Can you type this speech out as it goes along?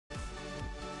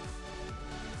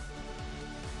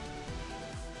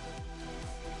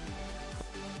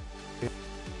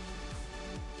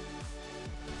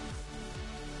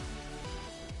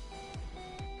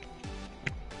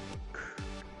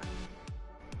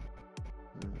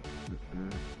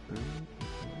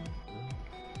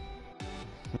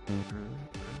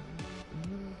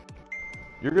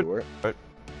You're good, Sure. right?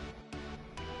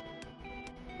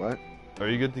 What? Are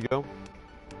you good to go?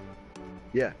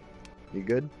 Yeah. You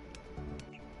good?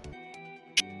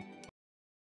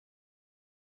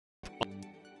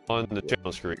 On the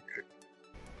channel screen.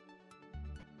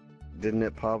 Didn't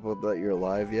it pop up that you're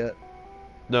live yet?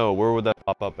 No, where would that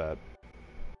pop up at?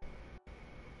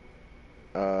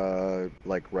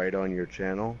 Like right on your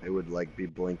channel. It would like be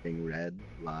blinking red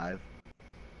live.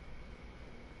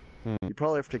 Hmm. You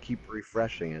probably have to keep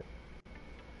refreshing it.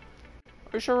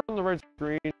 Are you sure we're on the right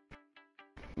screen?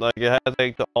 Like, it has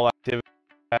like the all activity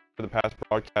tab, the past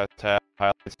broadcast tab,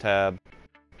 highlights tab.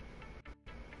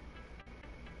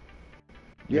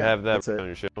 You Yeah, have that that's right it. on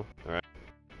your channel? Alright.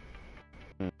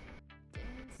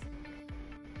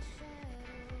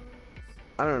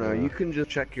 I don't know. You can just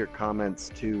check your comments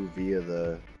too via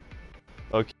the.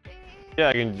 Okay. Yeah,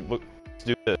 I can. Let's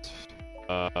do this.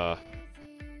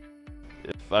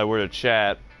 If I were to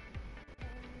chat,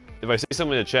 if I say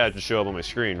something in the chat, just show up on my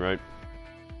screen, right?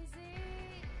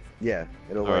 Yeah,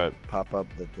 it'll All like right. pop up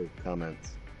the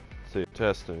comments. See,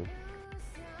 testing.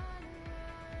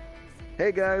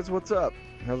 Hey guys, what's up?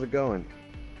 How's it going?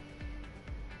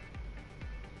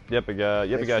 Yep, I got.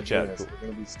 Yep, I Thanks got for chat. joining us. We're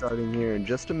gonna be starting here in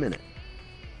just a minute.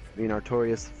 Me and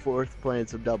Artorias, fourth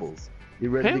Planets of Doubles. You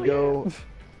ready Hell to go?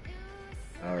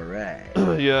 All right.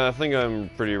 Yeah, I think I'm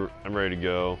ready to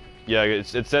go. Yeah, it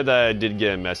said that I did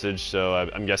get a message, so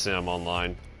I'm guessing I'm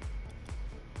online.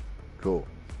 Cool.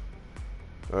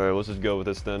 All right, let's just go with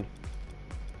this then.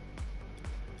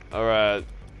 All right.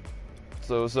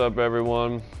 So what's up,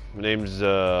 everyone? My name's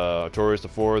Artorias the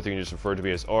Fourth. You can just refer to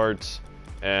me as Art.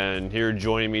 And here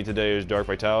joining me today is Dark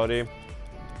Vitality.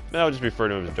 No, I'll just refer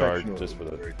to him as Dark, just for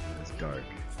the. It's dark.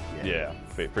 Yeah,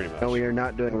 pretty much. No, we are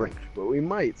not doing ranked, but we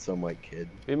might, some white kid.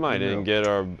 We might You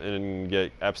know. and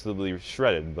get absolutely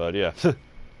shredded, but yeah.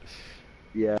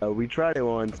 Yeah, we tried it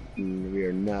once, and we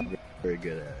are not very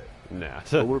good at it. Nah.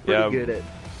 But we're pretty Yeah. good at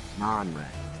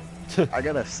non-ranked. I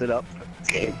gotta sit up for this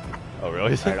game. Oh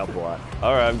really? Alright, I'll block.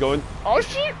 All right, I'm going. Oh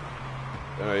shit!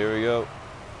 All right, here we go.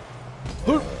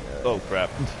 Oh crap!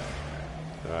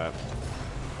 All right.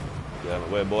 Get out of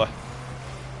my way, boy.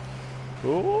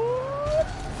 Ooh.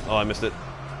 Oh, I missed it.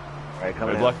 Alright,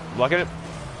 coming Right, out. blocking it.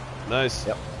 Nice.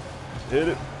 Yep. Hit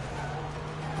it.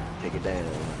 Take it down.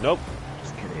 Nope.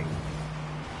 Just kidding.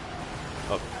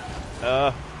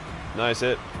 Oh. Nice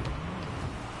hit.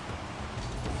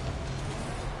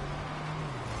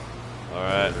 All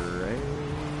right.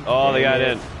 Oh, they got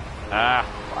in. Ah.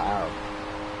 Wow.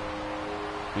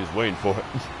 He was waiting for it.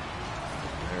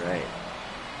 Alright.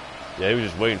 Yeah, he was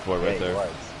just waiting for it right there. Was.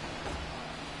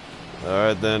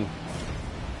 Alright then.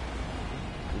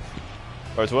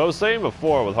 Alright, so what I was saying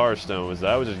before with Hearthstone was that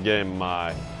I was just getting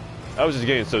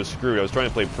so screwed. I was trying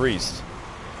to play Priest.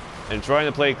 And trying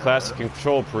to play Classic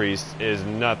Control Priest is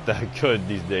not that good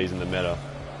these days in the meta.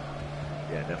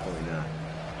 Yeah, definitely not.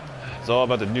 It's all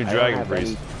about the new Dragon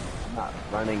Priest. I'm not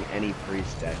running any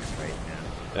priest decks right now.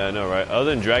 Yeah, I know, right? Other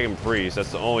than Dragon Priest,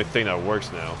 that's the only thing that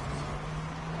works now.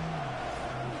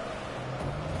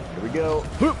 Here we go.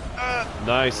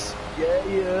 Nice.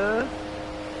 Yeah.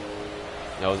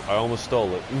 I almost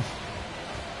stole it.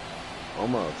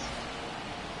 Almost.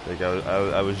 Like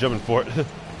I was jumping for it.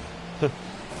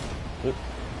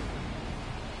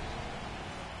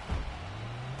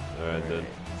 Alright then.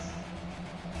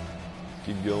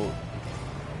 Keep going.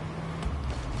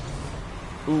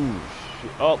 Ooh,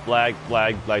 shit. Oh,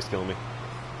 lag's killing me.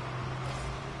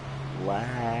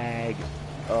 Lag.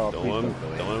 Oh, Don't please let him, don't go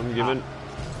in. don't let him give in.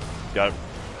 Got it.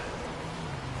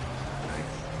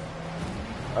 Nice.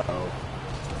 Uh-oh.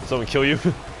 Did someone kill you?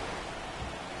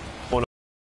 Going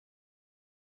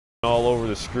all over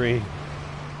the screen.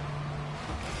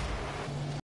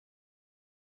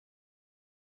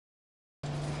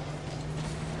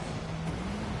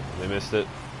 They missed it.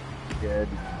 Good.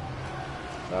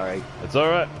 Sorry. It's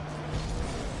alright.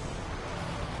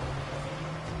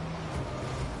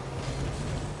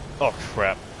 Oh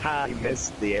crap. Ha, you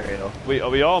missed the aerial.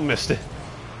 We all missed it.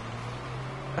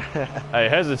 I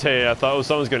hesitated. I thought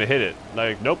someone's gonna hit it.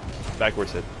 Like, nope.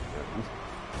 Backwards hit.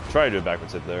 Try to do a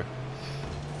backwards hit there.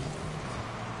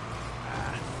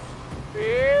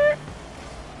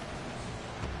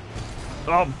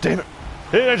 Oh damn it!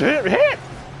 Hit it!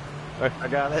 Right. I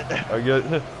got it. Are we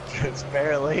good? Just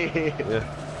barely.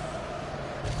 Yeah.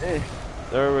 Eh.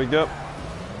 There we go.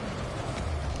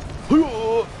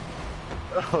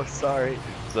 Oh, sorry.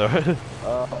 Sorry.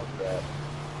 Oh, crap.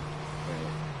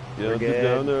 Yeah, We're keep good.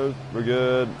 down there. We're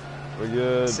good. We're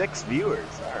good. 6 viewers.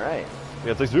 All right. We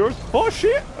got 6 viewers. Oh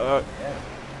shit! Yeah.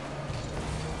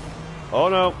 Oh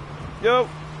no. Yo.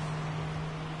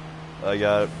 I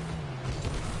got it.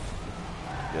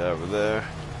 Get over there.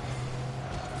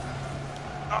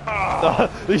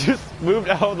 You just moved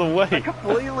out of the I way.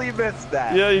 completely missed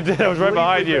that. Yeah, you did. I was right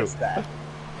behind you. Missed that.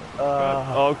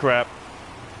 Oh crap.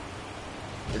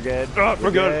 We're good. Oh,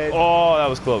 we're good. Oh, that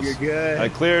was close. You're good. I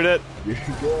cleared it. You're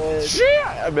good. Shit!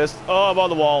 I missed. Oh, I'm on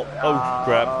the wall. Oh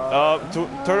crap.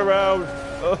 Turn around.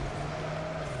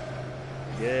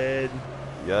 Good.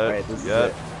 You got it. Alright, this is You got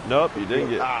it. Nope, you didn't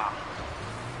get.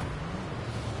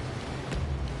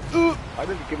 Why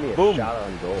did it give me a Boom. shot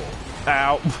on goal?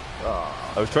 Ow.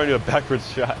 Oh. I was trying to do a backwards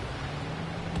shot.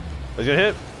 I was gonna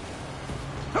hit.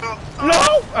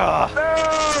 No! Ah.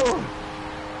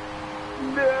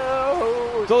 No!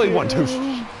 No! It's only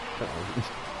 1-2.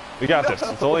 We got this.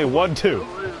 It's only 1-2.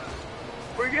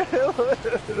 We're gonna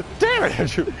lose. Damn it,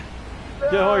 Andrew.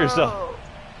 Get hold of yourself.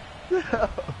 No.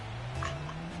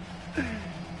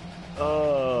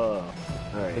 Oh.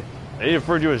 Alright. I need to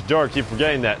refer to you as Dark. Keep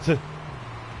forgetting that.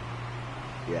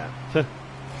 Yeah.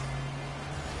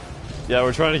 Yeah,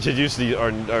 we're trying to get used to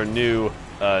our new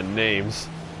names.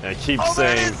 And I keep Oh,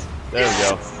 saying. There we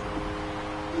go.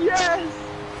 Yes!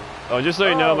 Oh, just so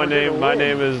you know, Oh, my we're gonna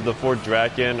name win. is the Fourth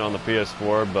Draken on the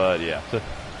PS4. But yeah,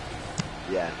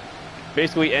 Yeah.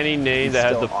 basically any name It's that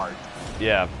has still the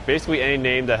art. basically any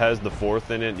name that has the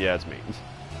fourth in it. Yeah, it's me.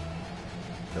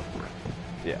 Go for it.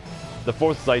 Yeah, the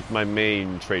fourth's like my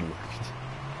main trademark.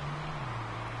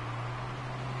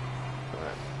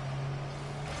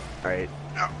 Alright.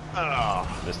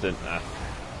 Oh, missed it. Ah,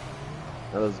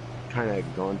 I was kind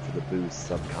of going for the boost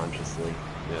subconsciously.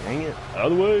 yeah. Dang it.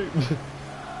 Out of the way.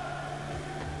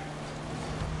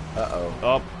 Uh-oh.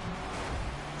 Up.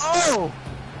 Oh!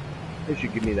 They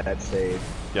should give me that save.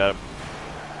 Got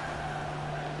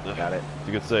it. Got it. It's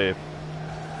a good save.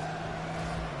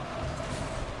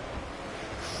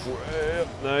 Crap.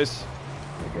 Nice.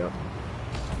 There we go.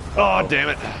 Oh, damn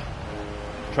it.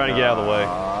 Trying to get out of the way.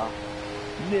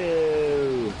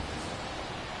 No!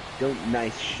 Don't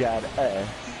nice shot us.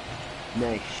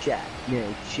 Nice shot,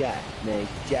 nice shot, nice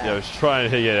shot. Yeah, I was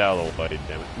trying to get out of the way.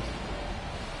 Damn it.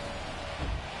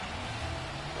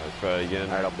 I'll try again.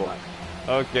 Alright, I'll block.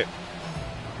 Okay.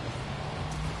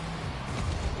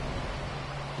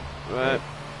 Right.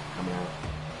 Coming out.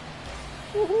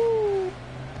 Woohoo!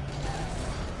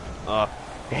 Ah.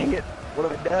 Dang it!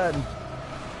 What have I done?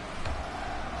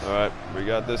 All right, we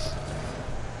got this.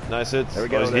 Nice hits. There we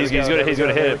go. Oh, he's gonna hit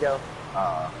There we it. go.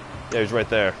 Yeah, he's right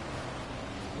there.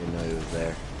 Didn't know he was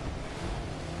there.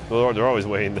 Well, they're always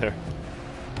waiting there.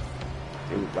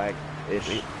 Ooh,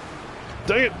 back-ish.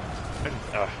 Dang it!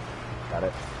 Ah. Got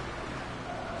it.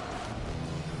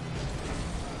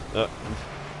 Uh,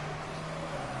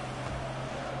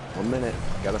 1 minute.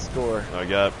 Gotta score. I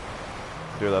got it.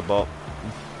 Clear that ball.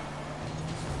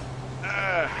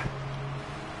 Ah.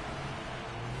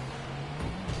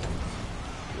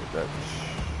 Get that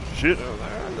shit over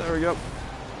there. There we go.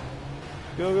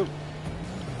 Go.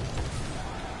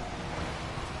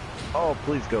 Oh,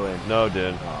 please go in. No, it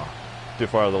didn't. Oh. Too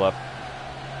far to the left.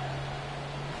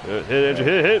 Hit. Keep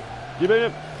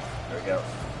hitting it. There we go.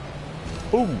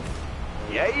 Boom.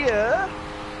 Yeah!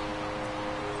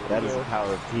 That is the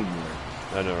power of teamwork.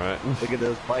 I know, right? Look at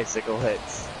those bicycle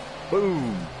hits.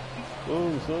 Boom!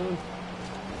 Boom, son.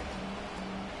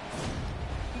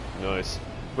 Nice.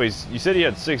 Wait, you said he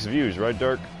had 6 views, right,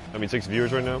 Dark? I mean, 6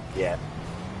 viewers right now? Yeah.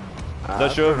 Does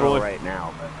that show up for only right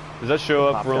now, but Does that show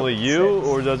up Popped for up only at you, 6.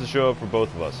 or does it show up for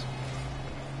both of us?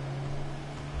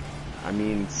 I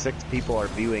mean, 6 people are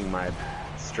viewing my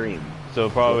stream. So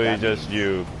probably that just means.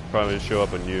 you. Probably just show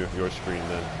up on your screen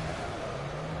then.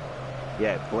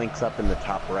 Yeah, it blinks up in the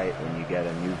top right when you get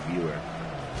a new viewer.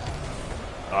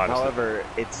 Honestly. However,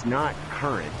 it's not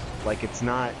current. Like, it's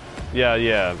not Yeah.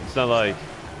 It's not like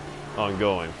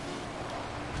ongoing.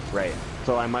 right.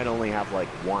 So I might only have like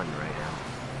 1 right now.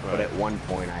 But Right. at one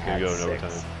point I had Gonna go in 6.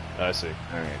 overtime. I see.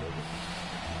 Alright.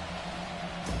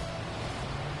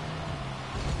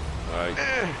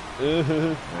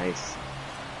 Alright. Nice.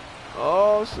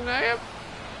 Oh, snap!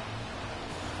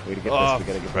 We gotta get Oh, this.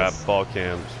 We gotta get crap. this. Ball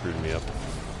cam screwed me up.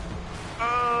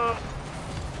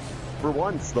 For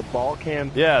once, the ball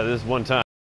cam. Yeah, this one time.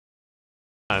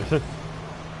 Out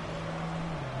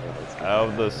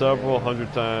of the several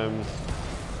hundred times.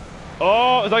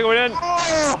 Oh, it's not going in!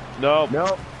 Oh! No.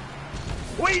 No.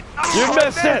 Wait! Oh, You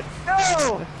missed it!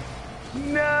 No!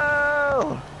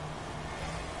 No!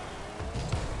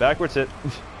 Backwards hit.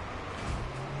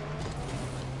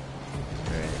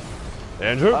 Alright.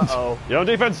 Andrew. Uh-oh. You on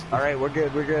defense. Alright, we're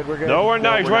good. No, we're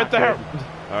not. He's right not there. good.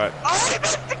 Alright. Oh, he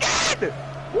missed again!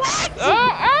 What?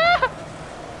 Ah!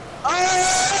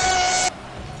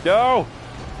 Oh!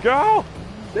 Go!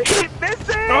 They keep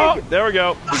missing! Oh, there we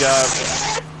go. We got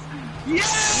it.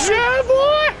 Yes! Yeah,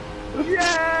 boy!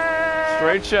 Yeah!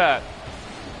 Straight shot.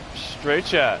 Straight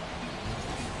shot.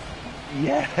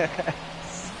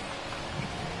 Yes!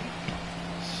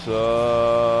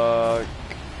 Suck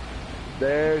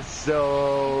They're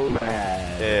so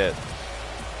mad. it.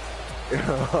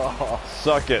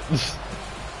 Suck it.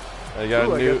 I got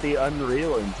Ooh, a new. I got the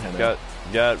Unreal antenna.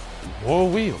 Got more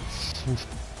wheels.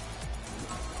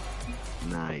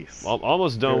 Nice. I'm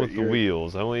almost done with the You're-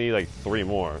 wheels. I only need like 3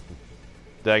 more.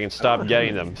 Then I can stop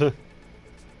getting them. Should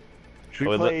we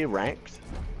Wait, play ranked?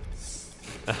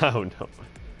 Oh no.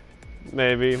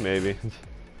 Maybe.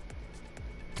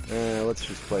 Let's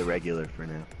just play regular for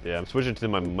now. Yeah, I'm switching to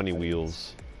my money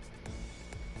wheels.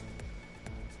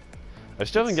 I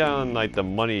still haven't gotten like the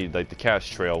money, like the cash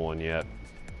trail one yet.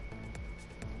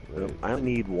 I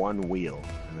need one wheel,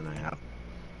 and then I have.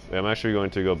 Yeah, I'm actually going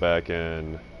to go back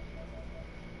and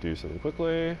do something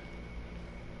quickly.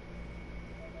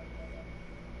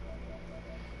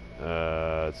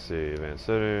 Let's see, advanced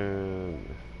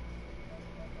setting.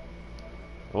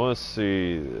 I want to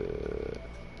see.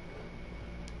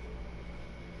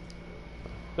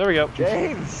 There we go.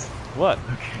 James! What?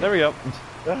 There we go.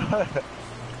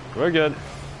 We're good.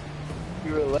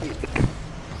 You were late.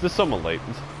 Just somewhat late.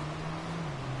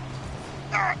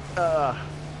 Uh,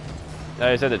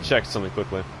 I just had to check something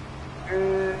quickly.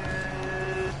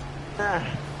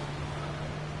 ah.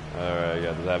 Alright,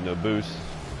 I have no boost,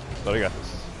 but I got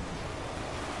this.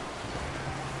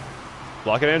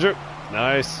 Block it, Andrew.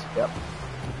 Nice. Yep.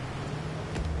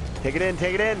 Take it in,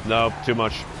 take it in! No, too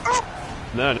much.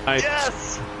 No, nice.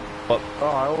 Yes! Oh, Oh,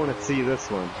 I want to see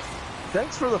this one.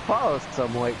 Thanks for the follow,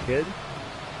 some white kid.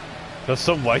 that's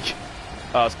some white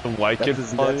That's kid.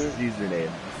 his follow next you? username.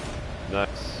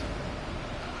 Nice.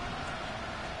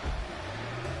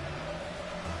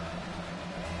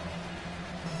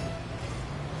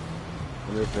 I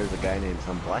wonder if there's a guy named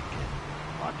some black kid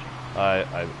watching.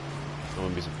 I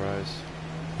wouldn't be surprised.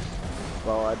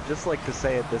 Well, I'd just like to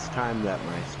say at this time that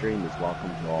my stream is welcome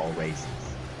to all races.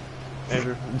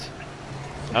 Andrew.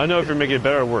 I don't know if you're making it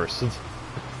better or worse.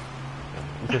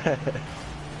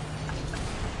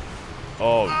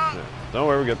 Oh, yeah. Don't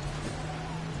worry, we're good.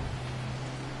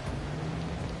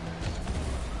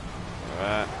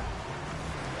 Alright.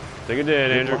 Take it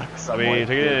in, Andrew. luck, I someone. mean,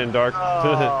 take it in, Dark.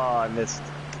 Oh, I missed.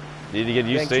 Need to get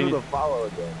used Thanks for to the follow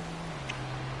again.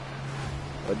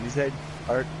 What did you say,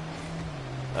 Art?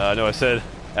 No, I said,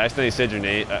 I accidentally said your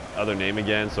name, other name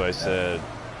again, so I said,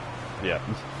 yeah.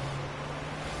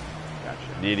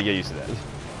 Gotcha. Need to get used to that.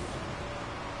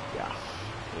 Yeah.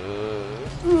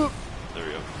 There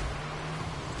we go.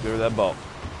 Give her that ball.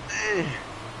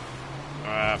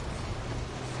 Alright.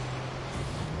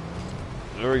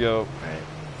 There we go. Alright.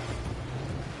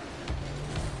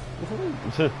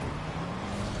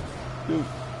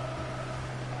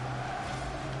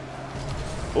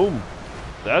 Boom.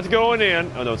 That's going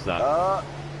in. Oh, no, it's not.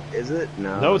 Is it?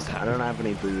 No. No, it's not. I don't have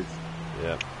any boots.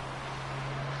 Yeah.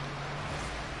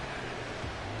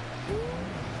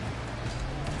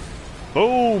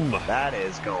 Boom. That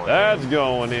is going. That's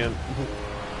going in.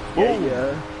 Yeah, Boom.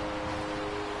 yeah.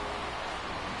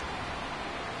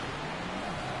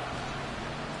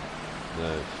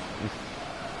 Nice.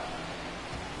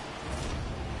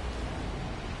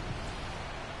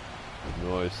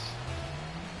 Nice.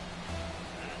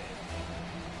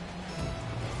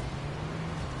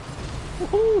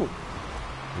 Woohoo!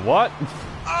 What?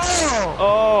 Oh!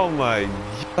 Oh my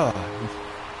god.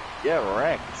 Yeah,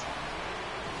 wrecked.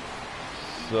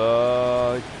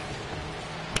 Suck.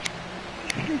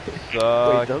 Wait,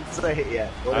 Suck. don't say it yet.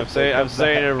 What I'm if they saying come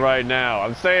it back? right now.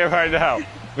 I'm saying it right now.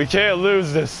 We can't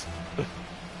lose this.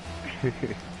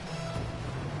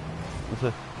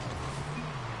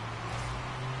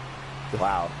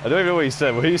 Wow. I don't even know what you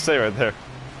said. What did you say right there?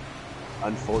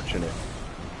 Unfortunate.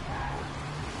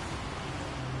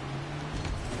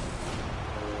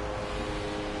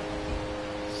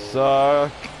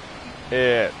 Suck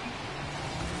it.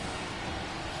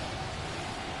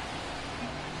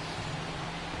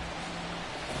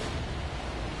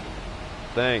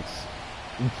 Thanks.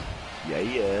 Yeah,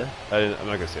 yeah. I'm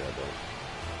not gonna say that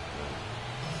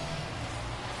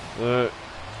though.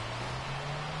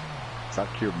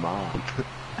 Suck your mom.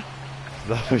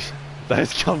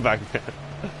 Nice comeback, man.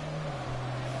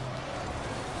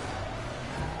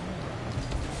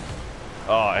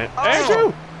 Oh,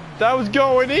 Andrew, that was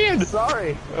going in.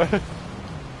 Sorry.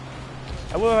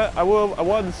 I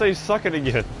wanted to say suck it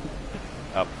again.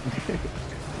 Oh.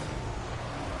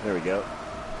 There we go.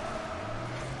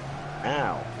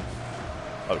 Ow.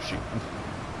 Oh shoot.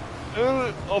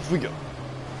 Off we go.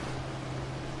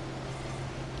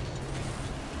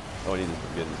 Oh, I need to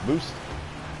get this boost.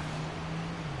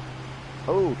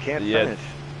 Oh, can't Yeah, finish.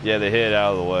 yeah, they hit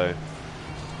out of the way.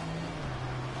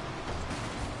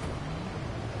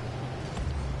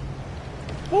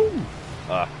 Boom!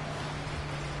 Ah.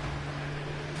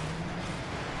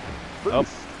 Boost. Oh,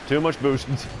 too much boost.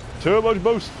 Too much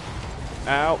boost.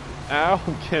 Ow. Ow.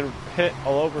 I'm getting hit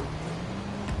all over.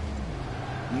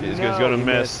 He's No, gonna he miss.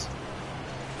 missed.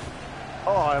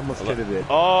 Oh, I almost hit it.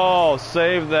 Oh,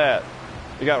 save that.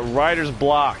 You got rider's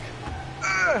block.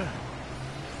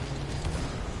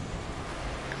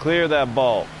 Clear that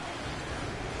ball.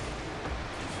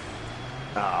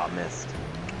 Ah, missed.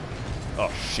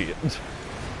 Oh, shit.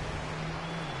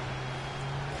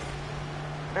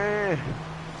 There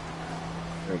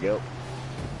we go.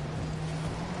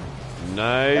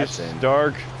 Nice. That's in.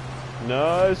 Dark.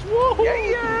 Nice.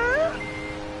 Woohoo! Yeah.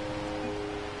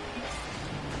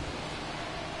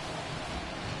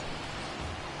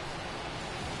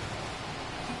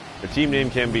 The team name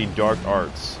can be Dark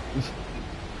Arts.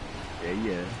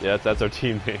 Yeah. Yeah, that's our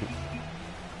team name.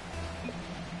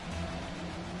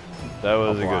 That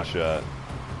was a block. good shot.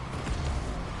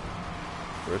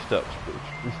 First touch,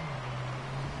 bitch.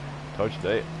 Touch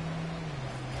date.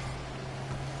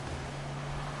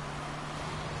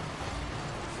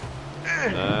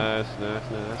 Nice.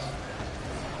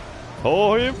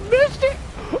 Oh, he missed it!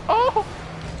 Oh!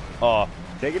 Oh.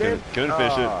 Take it in. Couldn't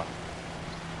fish it.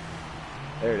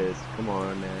 There it is. Come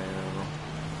on now.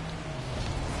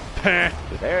 There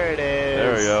There it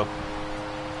is. we go.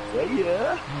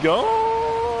 Yeah.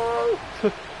 Go!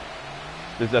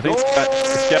 I think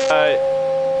this guy...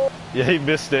 Yeah, he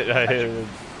missed it. I hit it.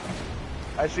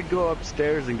 I should go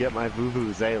upstairs and get my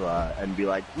Vuvuzela and be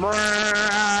like, when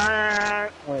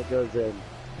it goes in.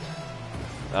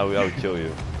 I would kill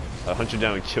you. I'd hunt you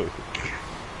down and kill you.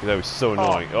 That was so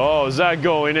annoying. Oh, is that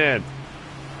going in?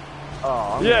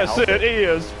 Oh, I'm Yes, gonna it help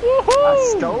is. I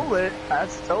Woohoo! stole it. I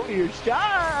stole your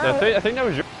shot. I think that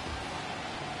was your...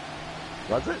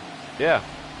 Was it? Yeah.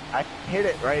 I hit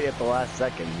it right at the last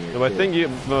second here. No, I too. think you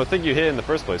hit it in the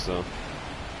first place, though.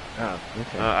 Oh,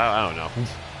 okay. I don't know.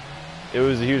 It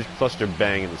was a huge cluster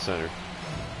bang in the center.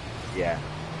 Yeah.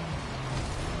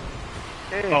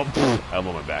 Oh, pfft, I'm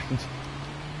on my back.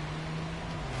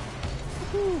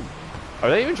 Are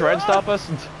they even trying to stop us?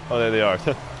 Oh, there they are.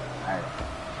 Alright.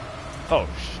 Oh,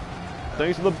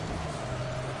 thanks for the...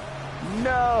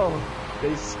 No!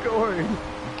 They scored!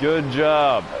 Good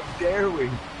job. How dare we?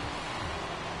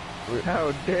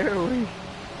 How dare we?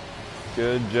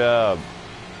 Good job.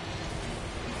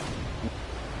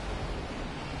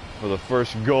 For the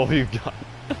first goal you got.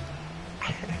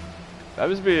 That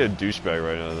must be a douchebag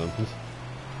right now, though.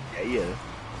 Yeah.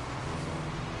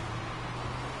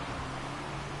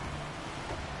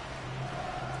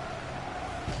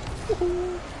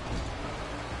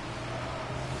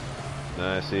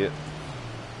 I see it.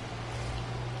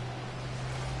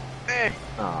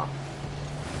 Aw.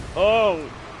 Oh!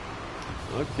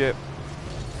 Okay.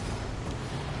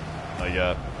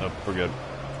 Oh, we're good.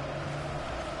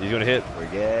 He's gonna hit. We're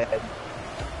good.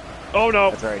 Oh no!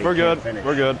 That's alright, he We're good. can't finish.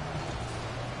 We're good.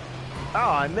 Oh,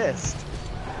 I missed.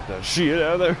 That shit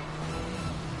out of there.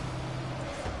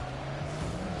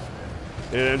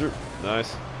 Hey, Andrew.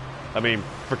 Nice. I mean,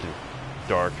 freaking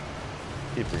dark.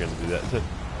 Keep forgetting to do that.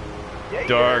 Yeah,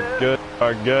 Dark, yeah. good,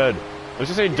 dark, good. Let's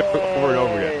just say dark over and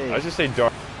over again. Yay. Let's just say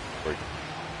dark.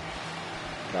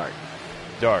 Dark.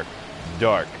 Dark.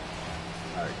 Dark.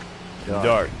 Dark.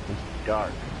 Dark. Dark.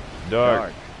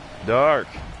 Dark. Dark.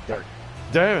 Dark.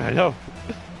 Damn, I know.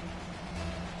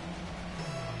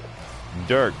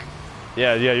 Dirk.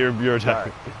 Yeah, you're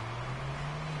attacking. Dark.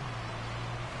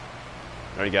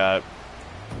 Already got it.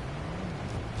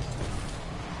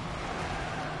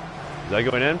 Is that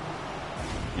going in?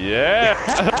 Yeah!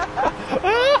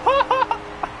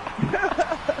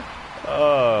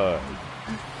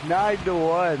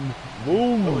 9-1.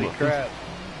 Boom! Holy crap.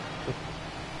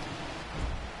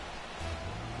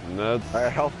 That's,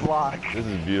 Alright, help block. this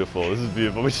is beautiful. This is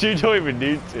beautiful. But you don't even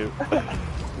need to.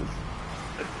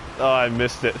 Oh, I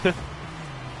missed it.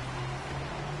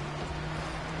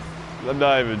 I'm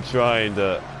not even trying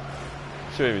to...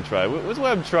 Shouldn't even try. What's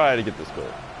what I'm trying to get this goal?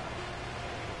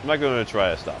 I'm not going to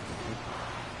try to stop him.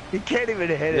 He can't even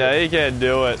hit Yeah, it. he can't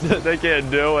do it. They can't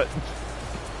do it.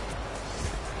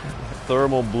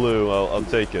 Thermal blue, I'll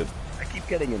take it. I keep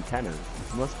getting antennas.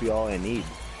 This must be all I need.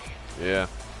 Yeah.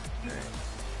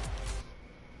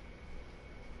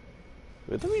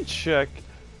 Wait, let me check.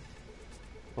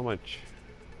 How much?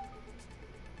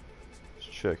 Let's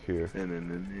check here.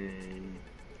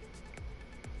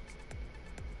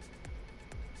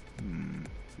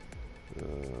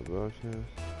 Broadcast.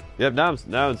 Yep, now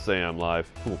it's saying I'm live.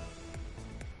 Cool.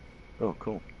 Oh,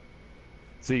 cool.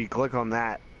 So you click on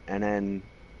that, and then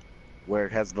where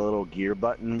it has the little gear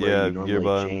button where Yeah, you gear normally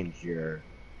button. change your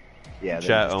then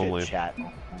Chat just hit only. chat.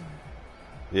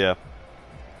 Yeah.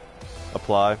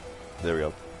 Apply. There we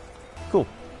go. Cool.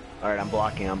 All right, I'm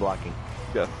blocking.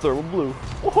 Got thermal blue.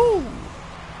 Woohoo!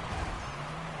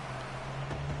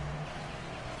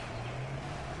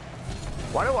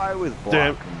 Why do I always block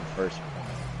Damn. in the first one?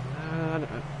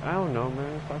 I don't know,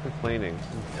 man. Stop complaining.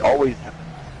 It always happens.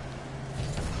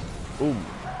 Ooh.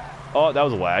 Oh, that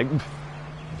was a lag. Am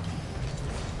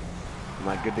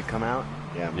I good to come out?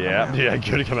 Yeah. I'm Yeah, coming out. yeah,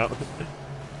 good to come out.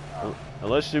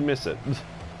 Unless you miss it.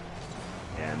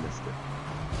 Yeah, I missed it.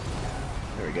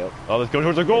 There we go. Oh, let's go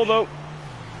towards the goal, though.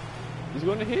 He's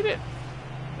going to hit it.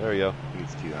 There we go.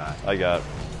 He's too high. I got it.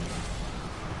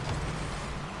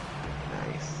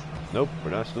 Nice. Nope,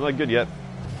 we're not still not good yet.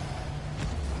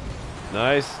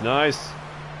 Nice, nice.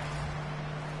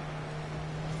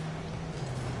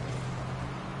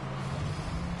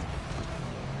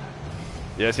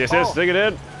 Yes, yes, yes. Oh. Stick it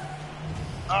in.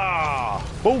 Ah,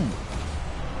 Boom.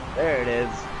 there it is.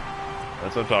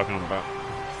 That's what I'm talking about.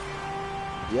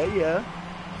 Yeah.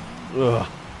 Ugh.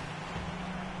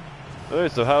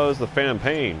 Okay, so how is the Phantom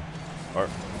Pain? Or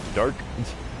dark?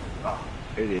 Oh,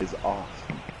 it is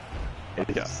awesome. It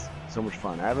is Yeah. so much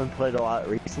fun. I haven't played a lot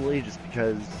recently just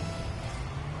because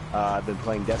I've been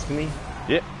playing Destiny.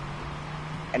 Yeah.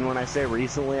 And when I say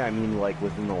recently, I mean like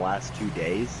within the last 2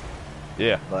 days.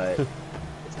 Yeah. But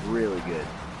it's really good.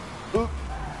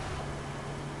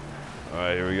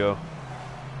 Alright, here we go.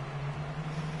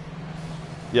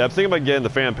 Yeah, I'm thinking about getting the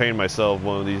Phantom Pain myself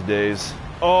one of these days.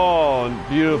 Oh,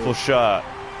 beautiful shot.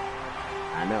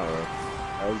 I know.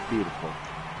 That was beautiful.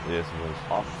 Yes, it was.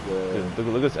 Off the...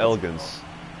 Look at this elegance.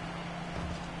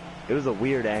 It was a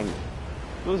weird angle.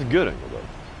 It was a good angle, though.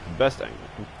 Best angle.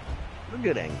 A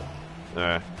good angle.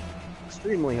 Alright.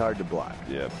 Extremely hard to block.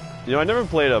 Yeah. You know, I never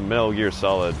played a Metal Gear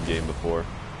Solid game before.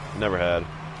 Never had.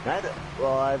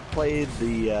 Well, I've played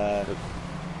the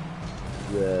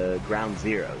Ground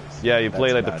Zeroes. Yeah, you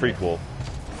played like That's the about it. prequel.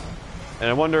 And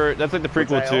I wonder, that's like the Which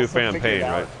prequel I to also Phantom figured Pain,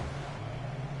 out- right?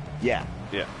 Yeah.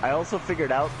 Yeah. I also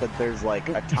figured out that there's like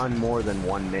a ton more than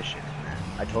one mission in that.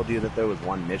 I told you that there was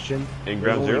one mission. In There's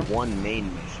Ground only Zero? one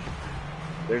main mission.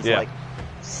 There's Yeah. like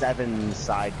 7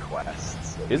 side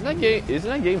quests. Isn't that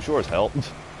game short as hell?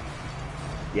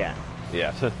 Yeah.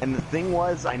 Yeah. And the thing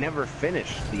was, I never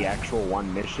finished the actual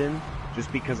one mission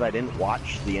just because I didn't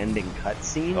watch the ending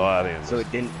cutscene. Oh, I didn't. So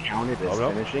it didn't count it as Oh,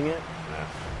 no? finishing it.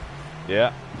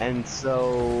 Yeah. And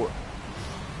so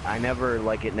I never,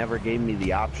 like, it never gave me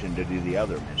the option to do the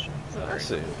other missions. I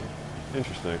see.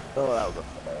 Interesting. Oh, that was a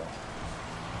fail.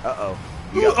 Uh-oh.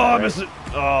 Oh, I missed it.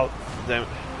 Oh, damn it.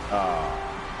 Uh,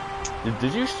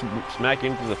 Did you smack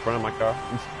into the front of my car?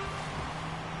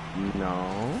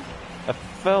 no. I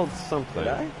felt something.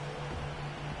 Did I? I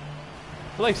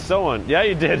feel like someone. Yeah,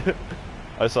 you did.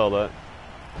 I saw that.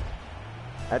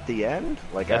 At the end?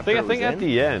 Like I after think it was at in?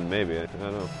 the end, maybe. I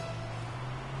don't know.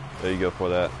 There you go for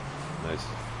that. Nice.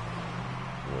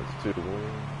 That's 2 to 1.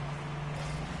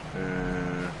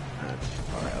 That's too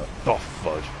far out. Oh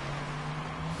fudge!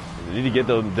 You need to get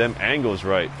them angles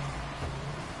right.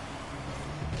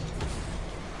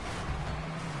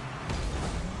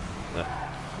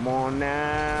 Come on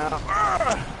now.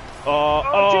 Oh,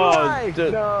 too high!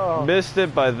 No. missed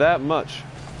it by that much.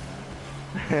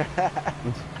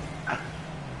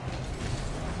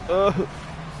 On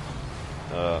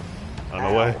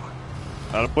my way.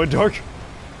 Out of my way, dark.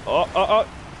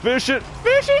 Fish it,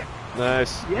 fish it.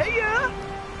 Nice. Yeah.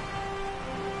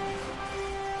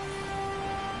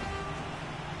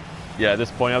 Yeah, at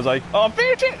this point I was like, oh,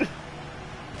 fish it.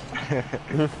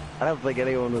 I don't think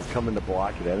anyone was coming to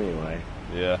block it anyway.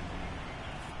 Yeah.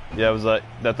 Yeah, it was like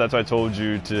that's why I told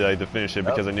you to finish it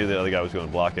because I knew the other guy was going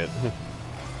to block it.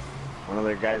 One of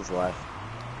their guys left.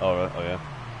 Oh, right. Oh, yeah.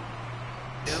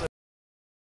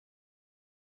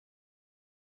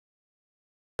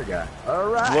 All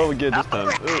right. What we get this time?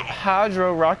 Ooh,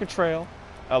 Hydro Rocket Trail.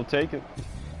 I'll take it.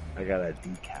 I got a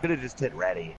decal. Could have just hit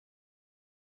ready.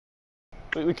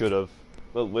 We could have.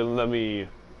 Well, let me.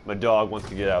 My dog wants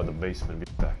to get out of the basement and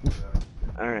be back.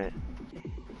 All right.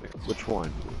 Which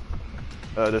one?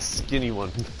 The skinny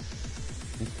one.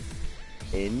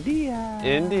 India.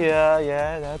 India,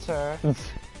 yeah, that's her.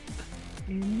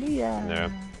 India. Yeah.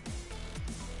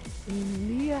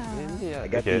 India. India. I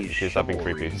got Okay, these okay, stop being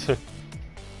chivalry. creepy.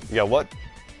 You got what?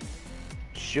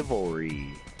 Chivalry.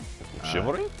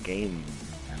 Chivalry? Game.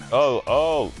 kind of.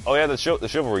 Oh, yeah, the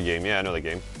chivalry game. Yeah, I know the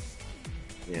game.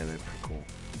 Yeah, they're pretty cool.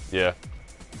 Yeah.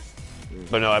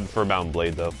 But no, I prefer Mount and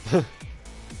Blade though.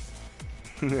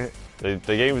 That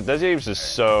game's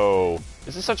just so.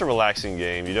 This is such a relaxing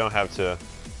game. You don't have to.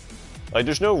 Like,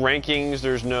 there's no rankings.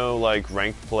 There's no like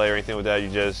ranked play or anything like that. You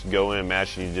just go in a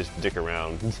match and you just dick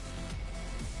around.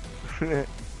 Exactly.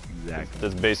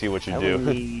 That's basically what you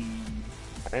do.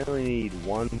 I only need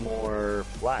one more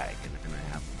flag and I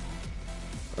have,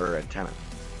 or a tenant.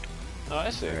 Oh, I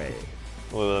see. Right.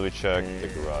 Well, let me check the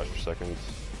garage for a second.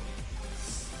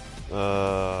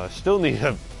 I still need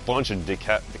a bunch of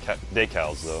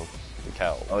decals though.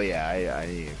 Decals. Oh yeah, I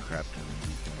need a crap ton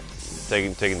of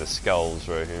Taking the skulls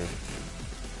right here.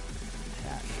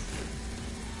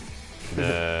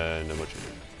 Then how much?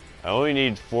 I only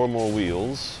need 4 more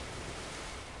wheels.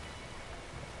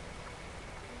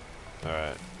 All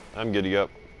right, I'm good to go.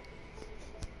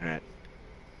 All right.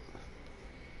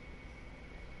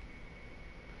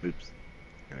 Oops.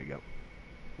 There we go.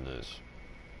 Nice.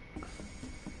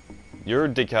 Your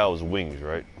decal is wings,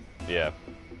 right? Yeah.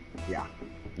 Yeah.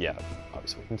 Yeah,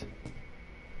 obviously.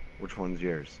 Which one's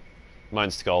yours?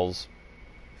 Mine's skulls.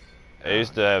 I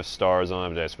used to have stars on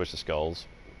them, but I switched to skulls.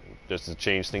 Just to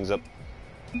change things up.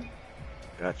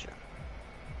 Gotcha.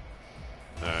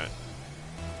 Alright.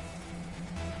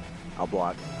 I'll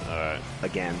block. Alright.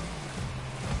 Again.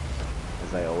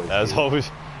 As I always As do. always.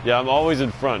 Yeah, I'm always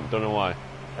in front. Don't know why.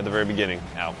 At the very beginning.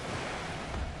 Ow.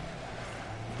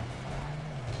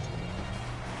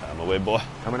 Out of my way, boy.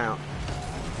 Coming out.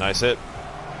 Nice hit.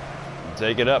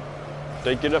 Take it up.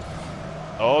 Take it up.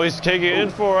 Oh, he's taking it in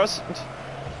for us.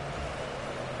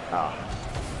 Ah.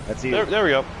 That's you. There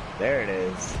we go. There it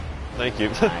is. Thank you.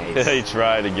 Nice. He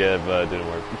tried again, but it didn't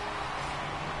work.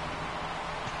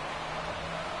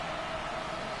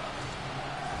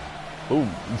 Ooh.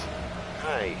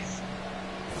 Nice.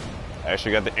 I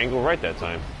actually got the angle right that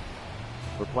time.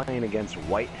 We're playing against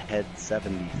Whitehead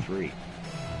 73.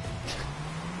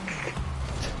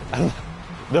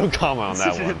 No comment on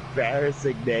that Such an one.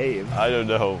 embarrassing name. I don't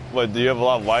know. What, do you have a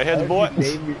lot of whiteheads, boy?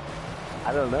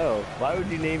 I don't know. Why would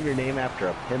you name your name after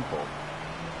a pimple?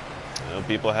 You know,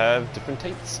 people have different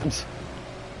tastes.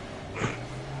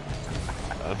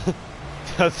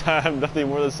 I have nothing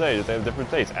more to say. Just they have different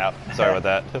tastes. Ow. Sorry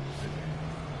about that.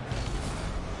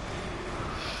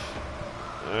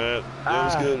 Alright, that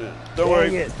was good. Don't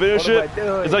worry, finish it.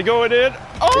 Is that going in?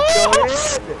 Oh!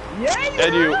 It's going in. Yeah,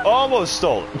 And you almost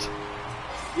stole it.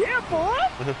 Yeah, boy.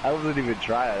 I wasn't even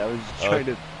trying. I was just trying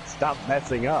to stop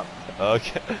messing up.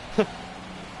 Okay. That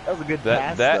was a good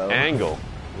pass, That though. angle.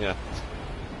 Yeah.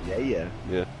 Yeah.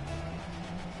 Yeah.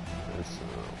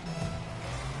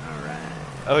 All right.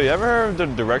 Oh, you ever heard of the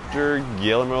director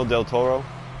Guillermo del Toro?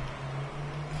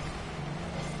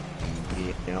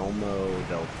 Guillermo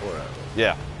del Toro.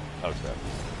 Yeah. Oh crap.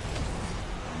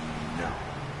 No.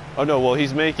 Oh no. Well,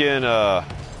 he's making. Oh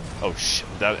shit.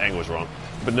 That angle was wrong.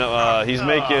 But no. He's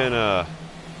making a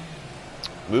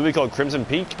movie called Crimson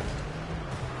Peak.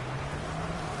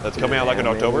 That's coming out like in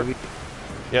October. Movie?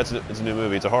 Yeah, it's a new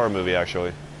movie. It's a horror movie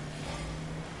actually.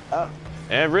 Oh.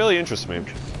 And it really interests me.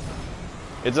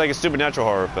 It's like a supernatural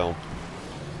horror film.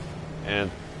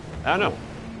 And I don't know.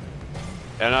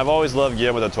 And I've always loved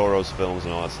Guillermo del Toro's films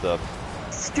and all that stuff.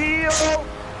 Steal!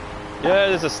 Yeah,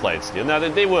 there's a slight steal. Now,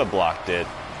 they would have blocked it.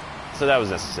 So that was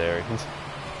necessary.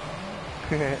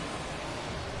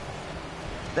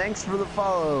 Thanks for the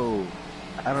follow.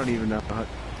 I don't even know. How...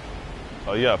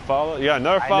 Oh, yeah, follow? Yeah,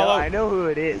 another follow? I know who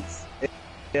it is.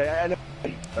 Yeah, I know,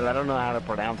 but I don't know how to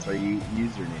pronounce our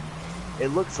username. It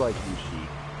looks like Yushi.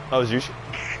 Oh, it's Yushi?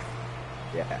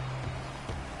 Yeah.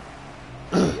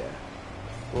 Yeah.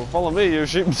 Well, follow me,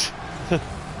 Yushi.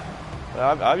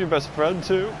 I'm your best friend,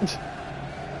 too.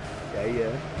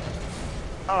 Yeah.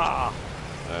 Ah.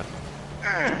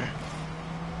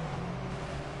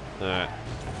 Alright.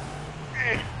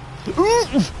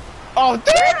 Oh,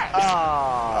 damn it!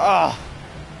 Ah.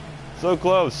 So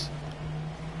close.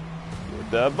 With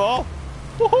that ball?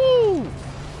 Woohoo!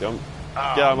 Get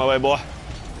out of my way, boy.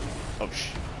 Oh,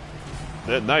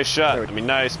 nice shot. I mean,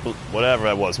 nice, whatever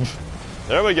that was.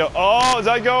 There we go. Oh, is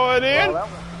that going in? Well,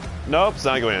 Nope, it's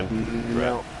not going in.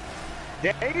 no.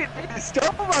 Dang it, you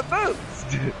stole my boots!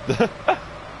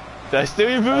 Did I steal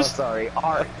your Oh, boost? sorry,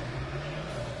 Art.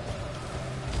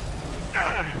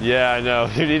 Yeah, I know.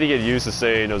 You need to get used to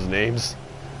saying those names.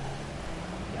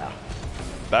 Yeah.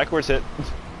 Backwards hit.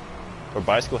 Or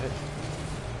bicycle hit.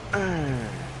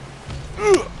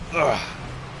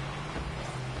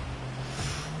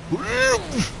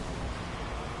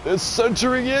 It's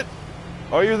centering it.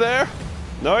 Are you there?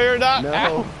 No, you're not.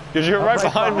 No. Because you're right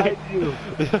behind me. You.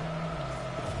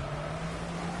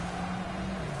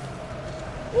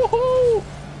 Woohoo!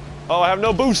 Oh, I have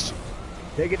no boost.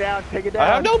 Take it down, take it down.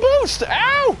 I have no boost!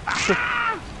 Ow!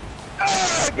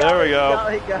 There we go.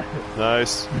 Got it.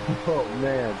 Nice. Oh,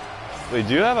 man. Wait,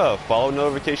 do you have a follow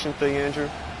notification thing, Andrew?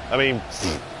 I mean,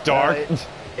 Dark.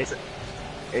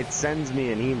 It sends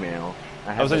me an email.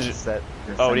 I was have thinking- it set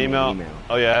to Oh, an send me email?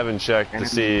 Oh yeah, I haven't checked to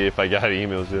see if I got any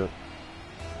emails yet.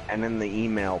 And then the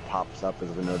email pops up as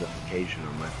a notification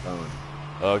on my phone.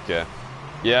 Okay.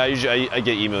 Yeah, usually I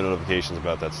get email notifications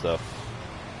about that stuff.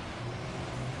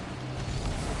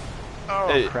 Oh,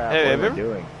 Hey, crap. hey, what have am I you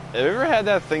doing? Have you ever had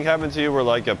that thing happen to you where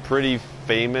like a pretty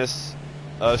famous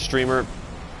streamer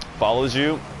follows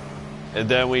you, and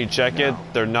then when you check it, No.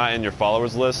 they're not in your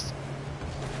followers list?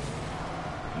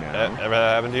 No. Ever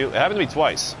happened to you? It happened to me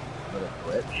twice. What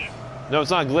a glitch. No, it's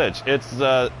not a glitch.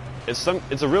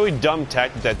 It's a really dumb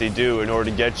tactic that they do in order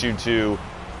to get you to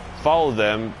follow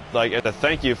them, like as a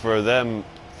thank you for them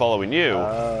following you,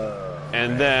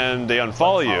 and then they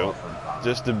unfollow you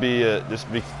just to be I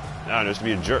don't know, just to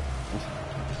be a jerk.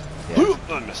 Yeah.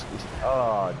 I missed.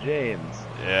 Oh, James.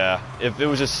 Yeah, if it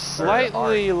was just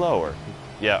slightly lower.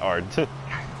 Yeah, Art.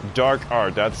 Dark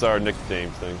Art, that's our nickname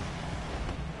thing.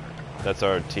 That's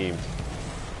our team.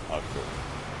 Oh, cool.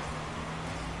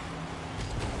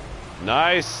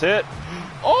 Nice hit.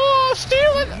 Oh, steal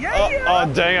it!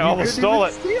 Oh, dang, I almost stole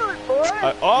it. Steal it, boy.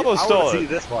 I almost stole I it. see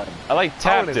this one. I like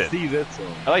tapped I it. see this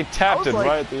one. I like tapped it like-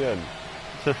 right at the end.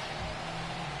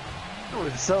 I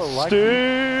was so lucky.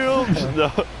 Steal!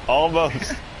 No,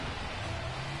 almost.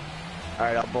 All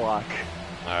right, I'll block.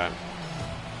 Alright.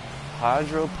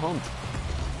 Hydro pump.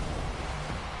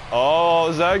 Oh,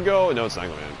 does that go? No, it's not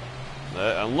going in.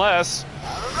 Unless.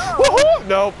 Woohoo!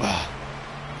 Nope.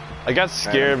 I got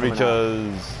scared coming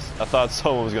because I thought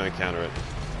someone was going to counter it.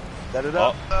 Set it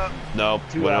up. Nope,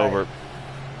 Too went high. over.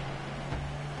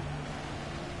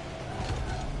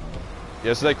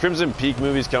 Yeah, so that Crimson Peak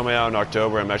movie's coming out in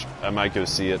October. I might go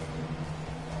see it.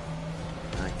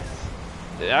 Nice.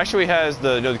 It actually has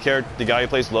the guy who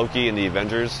plays Loki in the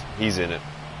Avengers. He's in it.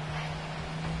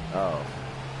 Oh.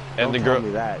 And Don't the tell girl.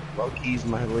 me that. Loki's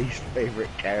my least favorite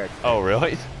character. Oh,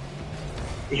 really?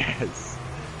 Yes.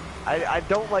 I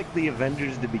don't like the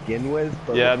Avengers to begin with,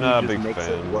 but Yeah, Loki I'm not a just big makes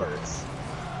fan. it worse.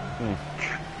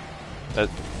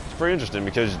 It's pretty interesting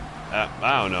because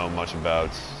I don't know much about.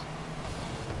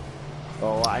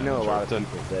 Well, I know a lot of Sure.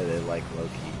 people say they like Loki.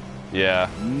 Yeah.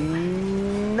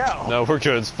 No. No, we're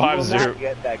good. It's You will 5-0. not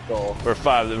get that goal. We're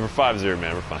 5-0,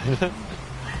 man. We're fine.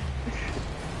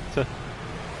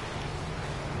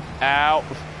 Ow.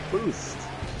 Boost.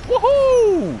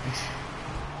 Woohoo!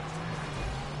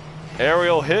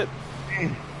 Aerial hit.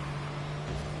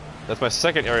 That's my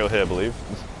second aerial hit, I believe,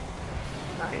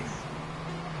 Nice.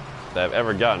 that I've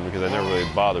ever gotten because I never really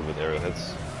bothered with aerial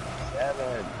hits.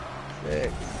 7,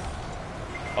 6,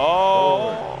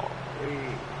 Oh!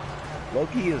 3.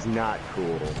 Loki is not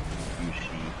cool, you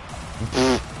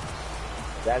sheep.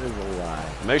 That is a lie.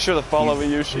 Make sure to follow me,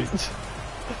 Yushi.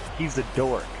 He's a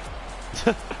dork.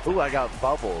 Ooh, I got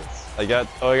bubbles. I got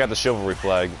the chivalry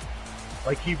flag.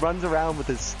 Like, he runs around with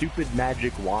his stupid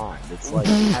magic wand. It's like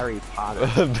Harry Potter.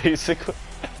 Basically,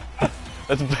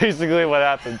 that's basically what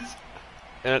happens.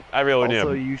 And I really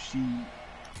Also, need. you see,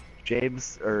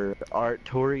 James, or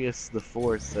Artorius the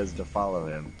Fourth says to follow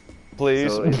him.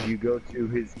 Please. So if you go to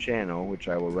his channel, which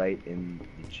I will write in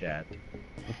the chat,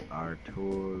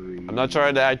 Artorius I'm not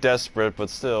trying to act desperate, but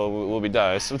still, we'll be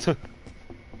nice.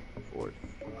 Fourth.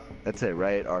 That's it,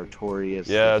 right? Artorius.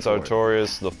 Yeah, the it's Fourth.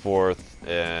 Artorius the Fourth,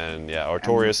 and yeah,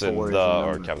 Artorius and four is the the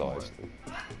are number capitalized.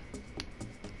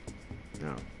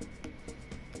 No.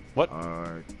 What?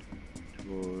 Artorius.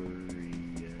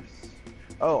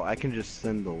 Oh, I can just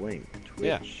send the link.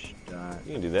 Yeah. Twitch. Dot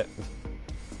You can do that.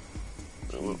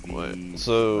 TV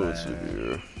So let's see slash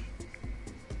here.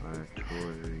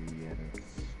 Artorius the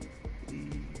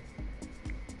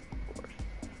Fourth.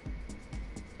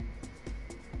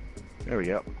 There we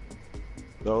go.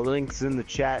 The link's in the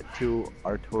chat to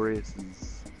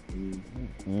Artorius's.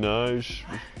 Nice.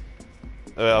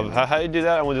 How do you do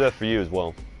that? I want to do that for you as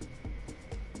well.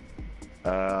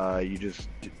 You just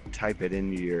type it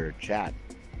into your chat.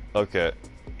 Okay.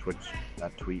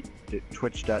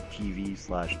 Twitch.tv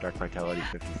slash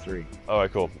darkvitality53.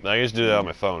 Alright, cool. Now I can just do that on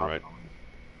my phone, right?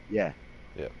 Yeah.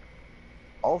 Yeah.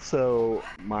 Also,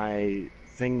 my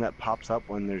thing that pops up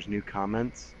when there's new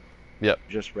comments. Yep.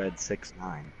 Just read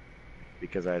 6-9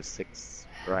 because I have 6,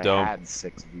 or I Don't- had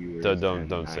 6 viewers.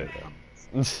 don't and say 9 that.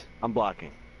 comments. I'm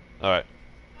blocking. Alright.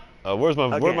 Where'd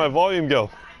my Again. volume go?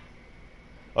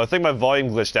 Oh, I think my volume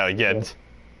glitched out again.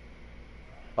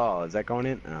 Oh, is that going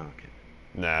in? Oh, okay.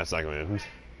 Nah, it's not going in.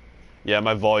 Yeah,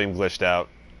 my volume glitched out.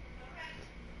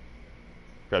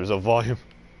 Crap, there's no volume.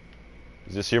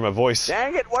 Just hear my voice.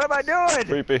 Dang it! What am I doing?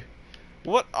 Creepy.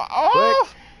 What? Oh!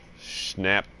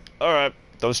 Snap. Alright.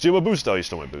 Don't steal my boost. Oh, you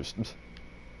stole my boost.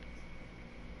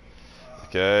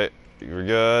 Okay. We're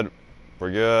good.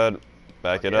 We're good.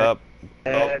 Back it up.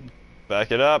 Oh,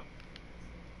 back it up.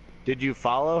 Did you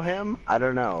follow him? I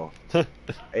don't know.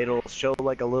 It'll show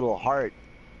like a little heart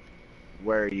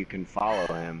where you can follow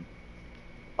him.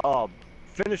 Oh,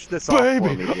 finish this off for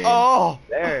me, James. Oh!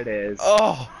 There it is.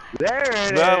 Oh! There it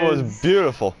is. That was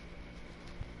beautiful.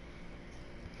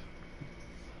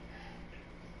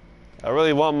 I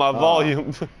really want my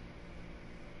volume.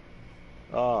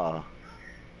 Oh.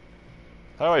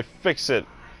 How do I fix it?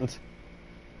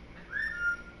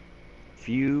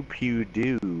 Few Pew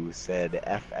Do said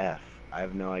FF. I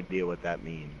have no idea what that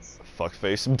means.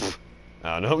 Fuckface.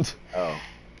 I don't know. Oh.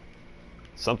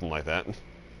 Something like that.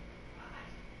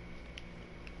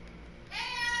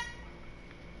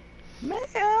 Man!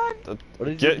 What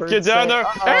did your bird Get down say? there!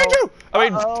 Uh-oh. Andrew! I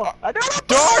mean, I don't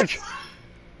Dark!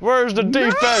 Where's the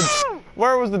defense? No!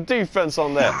 Where was the defense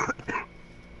on that?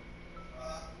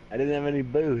 I didn't have any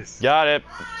boost. Got it.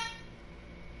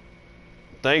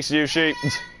 Thanks, Yushi.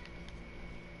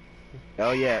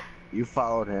 Oh yeah, you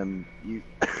followed him. You.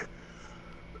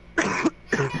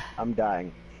 I'm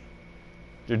dying.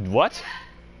 Dude, what?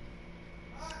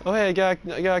 Oh hey, I got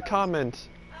a comment.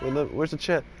 Where's the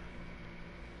chat?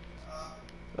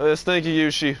 Oh, yes, thank you,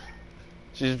 Yushi.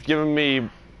 She's giving me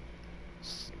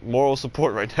moral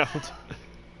support right now.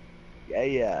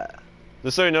 Yeah.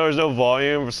 Just so you know, there's no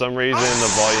volume. For some reason, the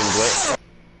volume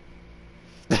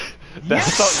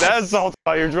glitch. That's all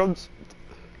eardrums.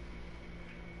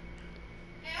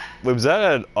 Wait, was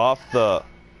that an off the...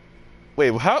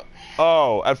 Wait, how...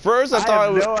 Oh, at first I thought I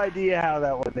it was... have no idea how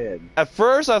that went in. At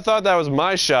first I thought that was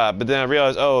my shot, but then I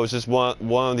realized, oh, it's just one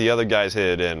of the other guys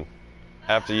hit it in.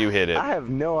 After you hit it. I have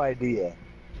no idea.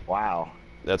 Wow.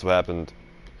 That's what happened.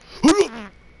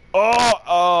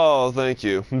 Oh, thank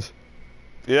you.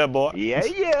 Yeah, boy.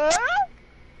 Yeah.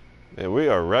 Man, we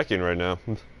are wrecking right now.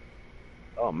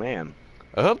 Oh man.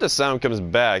 I hope the sound comes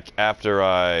back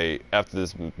after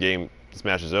this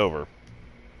match is over.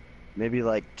 Maybe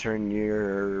like turn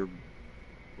your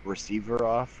receiver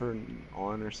off or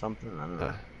on or something. I don't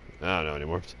know. I don't know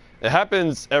anymore. It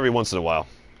happens every once in a while.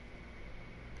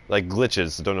 Like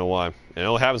glitches, don't know why. And it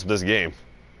only happens with this game.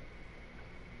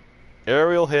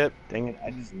 Aerial hit. Dang it,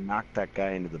 I just knocked that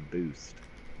guy into the boost.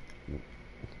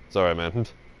 It's alright, man.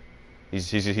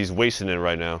 He's wasting it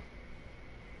right now.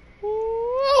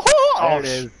 Oh, it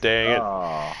is. Dang it.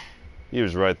 Oh. He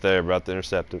was right there, about to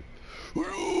intercept it.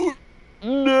 No!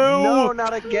 No,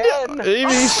 not again!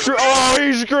 He screwed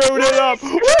it up!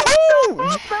 Woohoo!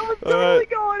 That was totally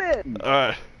going in!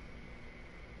 Alright.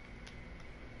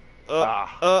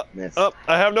 Missed.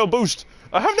 I have no boost!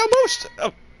 I have no boost!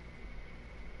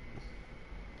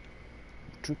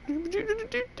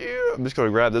 I'm just gonna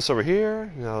grab this over here,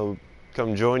 and I'll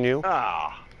come join you.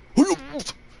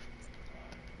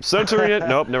 Centering it?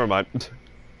 Nope, never mind.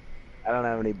 I don't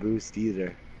have any boost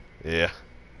either. Yeah.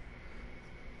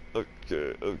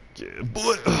 Okay.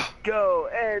 Boy. Go,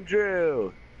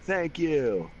 Andrew! Thank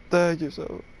you. Thank you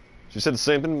so. She said the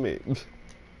same thing to me.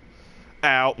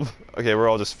 Ow. Okay, we're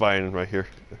all just fighting right here.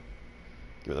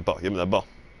 Give me the ball. Give me that ball.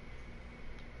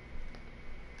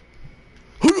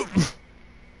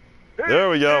 There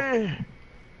we go.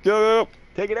 Go.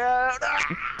 Take it out.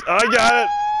 I got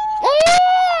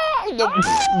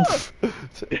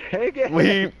it. Take it.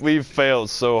 We failed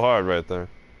so hard right there.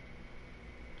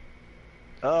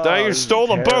 Oh, Dang, you stole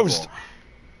the boost.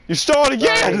 You stole it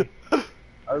again.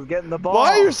 I was getting the ball.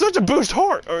 Why are you such a boost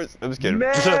whore? I'm just kidding.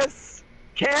 Miss.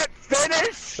 Can't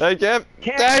finish. I can't.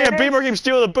 Dang it, people keep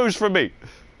stealing the boost from me.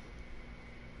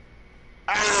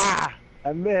 I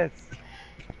missed.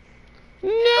 No!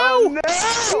 Oh,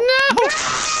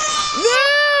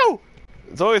 no! No!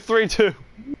 It's only 3-2.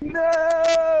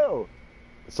 No!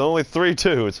 It's only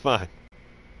 3-2. It's fine.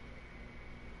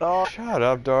 Oh. Shut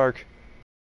up, Dark.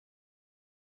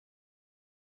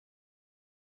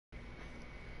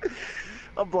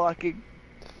 I'm blocking.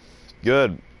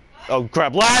 Good. Oh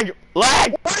crap! Lag!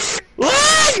 Lag!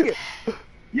 Lag!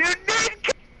 You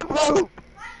need poop!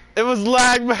 It was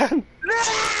lag, man.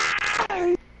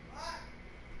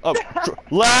 Oh,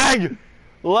 lag!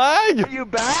 Lag! Are you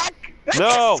back?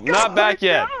 No, not back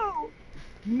yet.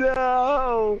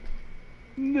 No!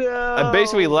 No! I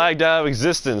basically lagged out of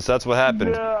existence. That's what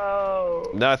happened.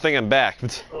 No! Now I think I'm back.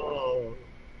 Oh.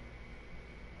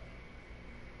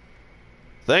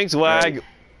 Thanks, lag. Hey,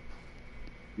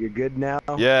 you're good now?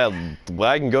 Yeah,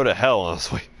 lag can go to hell,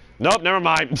 honestly. Nope, never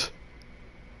mind.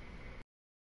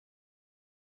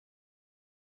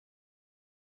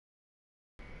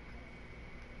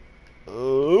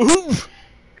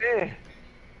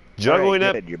 Juggling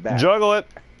Alright, it. good, you're back. Juggle it.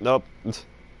 Nope.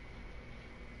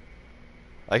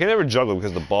 I can never juggle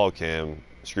because the ball cam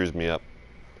screws me up.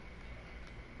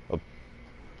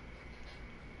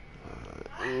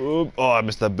 Oh, I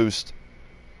missed that boost.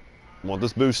 I want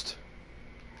this boost.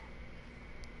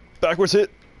 Backwards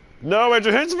hit. No,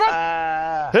 Andrew, hands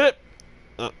front. Hit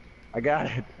it. I got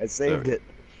it. I saved it.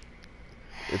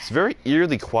 It's very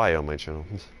eerily quiet on my channel.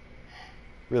 It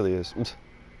really is.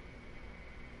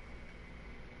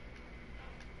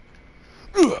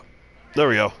 There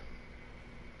we go.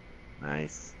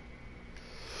 Nice.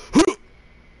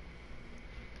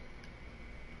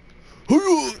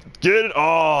 Get it!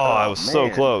 Oh, I was so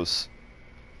man. close.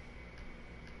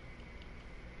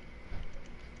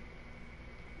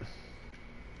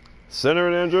 Center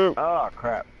it, Andrew. Oh,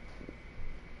 crap.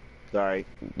 Sorry.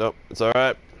 Nope, it's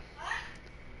alright.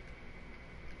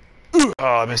 Oh,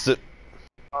 I missed it.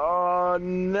 Oh,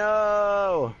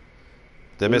 no.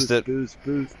 They missed it. Boost,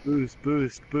 boost, boost,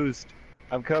 boost, boost.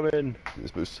 I'm coming.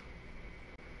 This boost.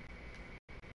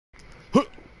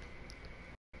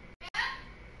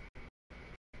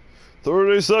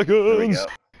 30 seconds! There we go.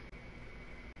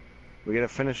 We gotta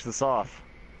finish this off.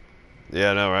 Yeah,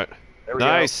 I know, right? There we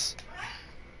Nice!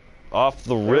 Off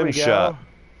the There rim we go. shot.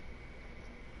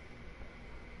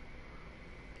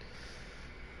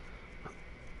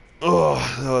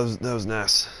 Oh, that was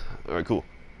nice. Alright, cool.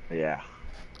 Yeah.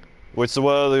 What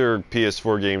other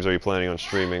PS4 games are you planning on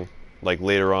streaming? Like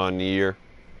later on in the year?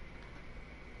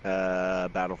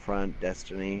 Battlefront,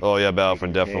 Destiny. Oh yeah,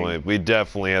 Battlefront, King. definitely. We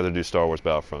definitely have to do Star Wars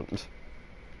Battlefront.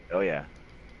 Oh, yeah.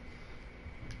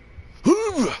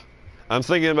 I'm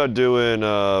thinking about doing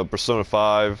Persona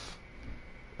 5.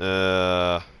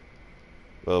 Other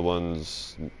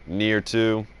ones, Nier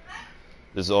 2.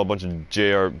 There's a whole bunch of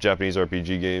Japanese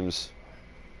RPG games.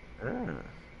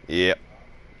 Yep.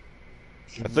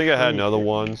 I think I had another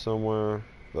one somewhere,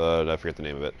 but I forget the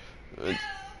name of it.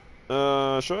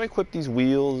 Should I equip these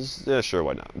wheels? Yeah, sure,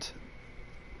 why not?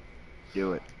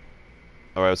 Do it.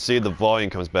 Alright, let's see if the volume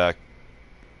comes back.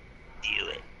 Do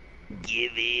it.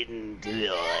 Give in to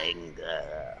the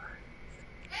anger.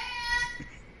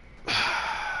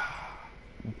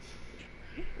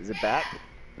 Is it back?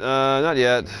 Not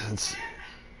yet. It's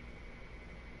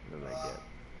What did I get?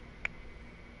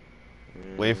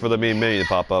 waiting for the main menu to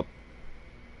pop up.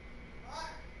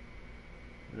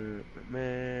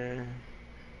 Man.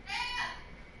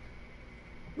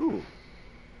 Ooh,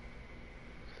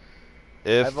 I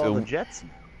If have all the jets now.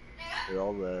 They're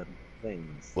all the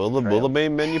things. will the Trails.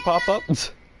 main menu pop up?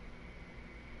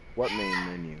 What main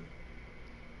menu?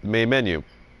 The main menu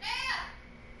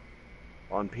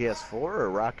On PS4 or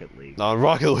Rocket League? on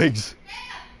Rocket Leagues.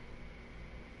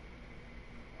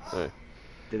 Hey.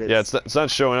 Did it Yeah, it's not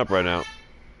showing up right now.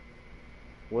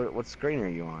 What screen are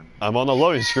you on? I'm on the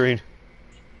loading screen.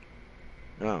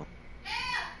 Oh.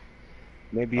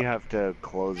 Maybe you have to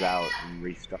close out and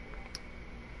restart.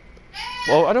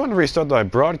 Well, I don't want to restart my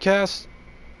broadcast.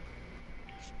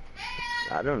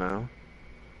 I don't know.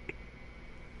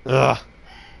 Ugh.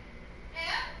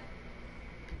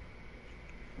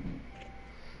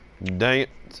 Dang it.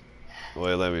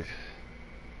 Wait, let me.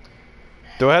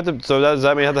 Do I have to? So does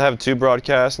that mean I have to have 2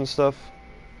 broadcasts and stuff?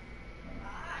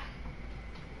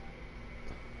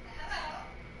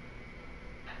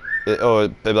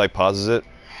 It like pauses it?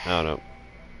 I don't know.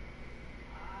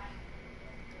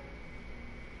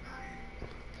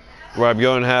 Right, I'm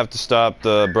going to have to stop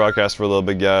the broadcast for a little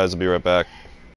bit, guys. I'll be right back.